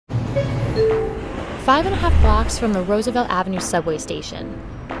5.5 blocks from the Roosevelt Avenue subway station,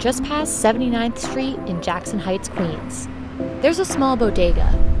 just past 79th Street in Jackson Heights, Queens. There's a small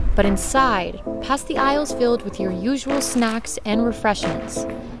bodega, but inside, past the aisles filled with your usual snacks and refreshments,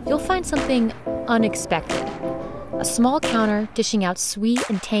 you'll find something unexpected. A small counter dishing out sweet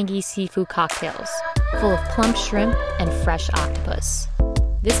and tangy seafood cocktails, full of plump shrimp and fresh octopus.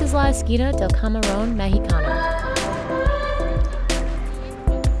 This is La Esquina del Camarón Mexicano.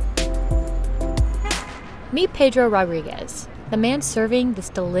 Meet Pedro Rodriguez, the man serving this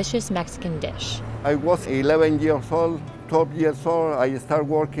delicious Mexican dish. I was 11 years old, 12 years old. I started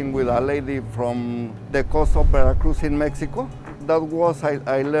working with a lady from the coast of Veracruz in Mexico. That was,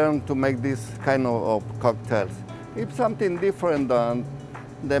 I learned to make this kind of cocktails. It's something different than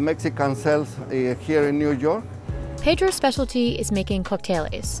the Mexican sells here in New York. Pedro's specialty is making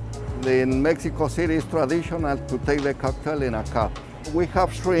cocteles. In Mexico City, it's traditional to take the cocktail in a cup. We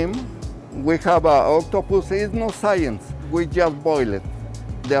have shrimp, we have octopus. It's no science, we just boil it.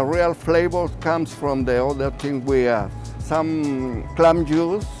 The real flavor comes from the other things we have. Some clam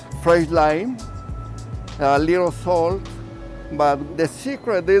juice, fresh lime, a little salt, but the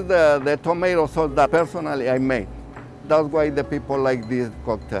secret is the tomato sauce that personally I made. That's why the people like this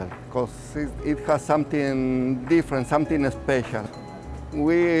cocktail, because it has something different, something special.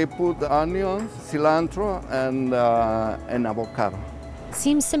 We put onions, cilantro, and avocado.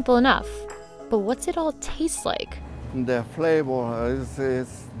 Seems simple enough, but what's it all taste like? The flavor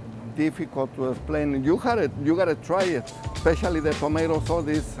is difficult to explain. You gotta try it. Especially the tomato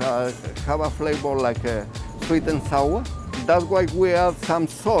sauce have a flavor like sweet and sour. That's why we add some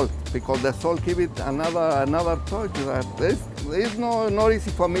salt, because the salt gives it another touch. It's not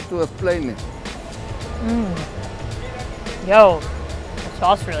easy for me to explain it. Yo, the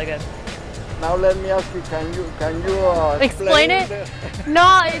sauce is really good. Now let me ask you, can you explain it?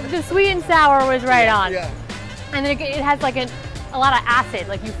 No, the sweet and sour was right on. Yeah. And then it has like a lot of acid,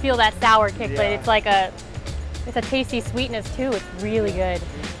 like you feel that sour kick, but it's like it's a tasty sweetness too. It's really good.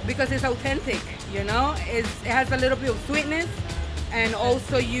 Because it's authentic, you know? It has a little bit of sweetness, and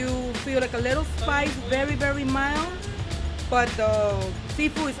also you feel like a little spice, very, very mild. But the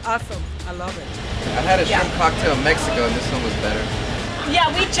seafood is awesome. I love it. I had a shrimp cocktail in Mexico, and this one was better.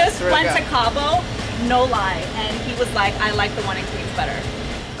 Yeah, we just went to Cabo, no lie, and he was like, I like the one in Queens better.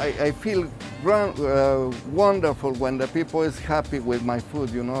 I feel wonderful when the people is happy with my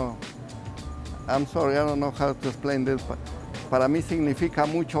food, you know. I'm sorry, I don't know how to explain this, but para mí significa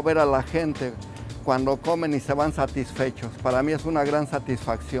mucho ver a la gente cuando comen y se van satisfechos. Para mí es una gran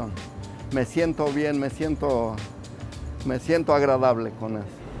satisfacción. Me siento bien, me siento agradable con eso.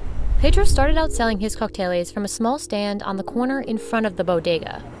 Pedro started out selling his cocteles from a small stand on the corner in front of the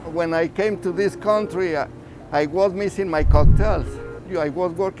bodega. When I came to this country, I was missing my cocktails. I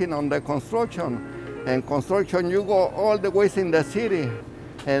was working on the construction, and construction you go all the ways in the city.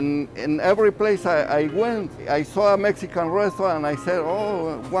 And in every place I went, I saw a Mexican restaurant and I said,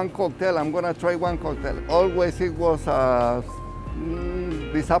 oh, one cocktail, I'm gonna try one cocktail. Always it was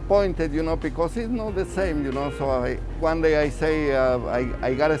disappointed, you know, because it's not the same, you know. So one day I say,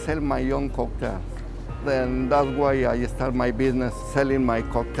 I gotta sell my own cocktails. Then that's why I start my business selling my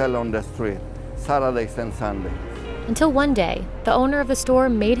cocktail on the street, Saturdays and Sundays. Until one day, the owner of the store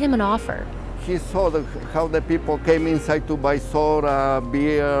made him an offer. He saw how the people came inside to buy soda,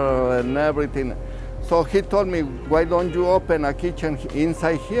 beer, and everything. So he told me, why don't you open a kitchen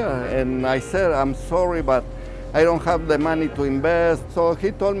inside here? And I said, I'm sorry, but I don't have the money to invest. So he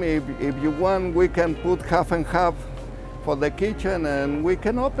told me, if you want, we can put half and half for the kitchen and we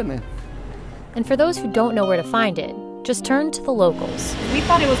can open it. And for those who don't know where to find it, just turn to the locals. We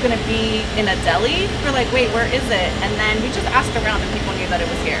thought it was going to be in a deli. We're like, wait, where is it? And then we just asked around and people knew that it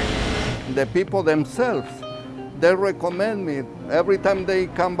was here. The people themselves, they recommend me. Every time they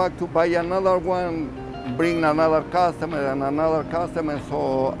come back to buy another one, bring another customer and another customer,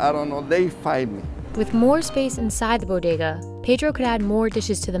 so I don't know, they find me. With more space inside the bodega, Pedro could add more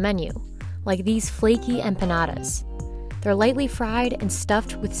dishes to the menu, like these flaky empanadas. They're lightly fried and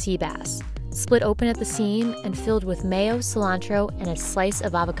stuffed with sea bass, split open at the seam and filled with mayo, cilantro, and a slice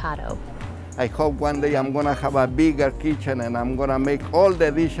of avocado. I hope one day I'm gonna have a bigger kitchen and I'm gonna make all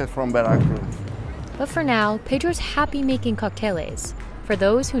the dishes from Veracruz. But for now, Pedro's happy making cocteles for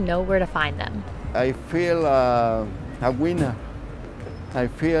those who know where to find them. I feel a winner. I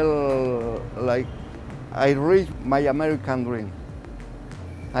feel like I reached my American dream.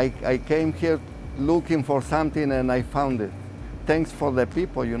 I came here looking for something and I found it. Thanks for the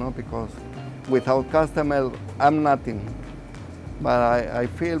people, you know, because without customers, I'm nothing. But I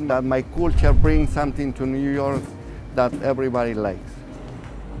feel that my culture brings something to New York that everybody likes.